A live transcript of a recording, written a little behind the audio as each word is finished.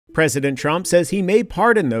President Trump says he may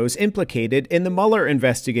pardon those implicated in the Mueller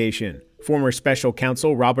investigation. Former special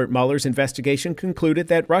counsel Robert Mueller's investigation concluded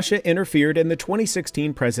that Russia interfered in the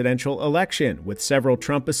 2016 presidential election, with several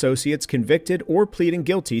Trump associates convicted or pleading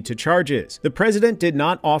guilty to charges. The president did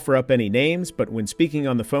not offer up any names, but when speaking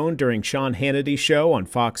on the phone during Sean Hannity's show on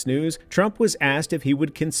Fox News, Trump was asked if he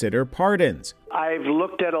would consider pardons. I've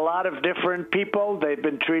looked at a lot of different people. They've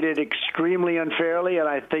been treated extremely unfairly, and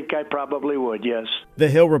I think I probably would, yes. The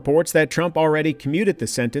Hill reports that Trump already commuted the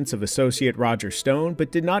sentence of associate Roger Stone,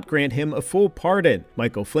 but did not grant him a full pardon.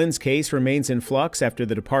 Michael Flynn's case remains in flux after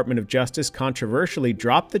the Department of Justice controversially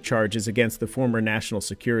dropped the charges against the former national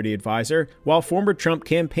security advisor, while former Trump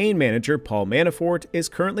campaign manager Paul Manafort is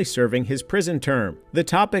currently serving his prison term. The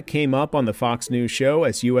topic came up on the Fox News show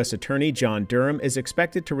as U.S. Attorney John Durham is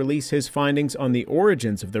expected to release his findings on the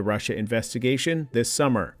origins of the Russia investigation this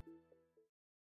summer.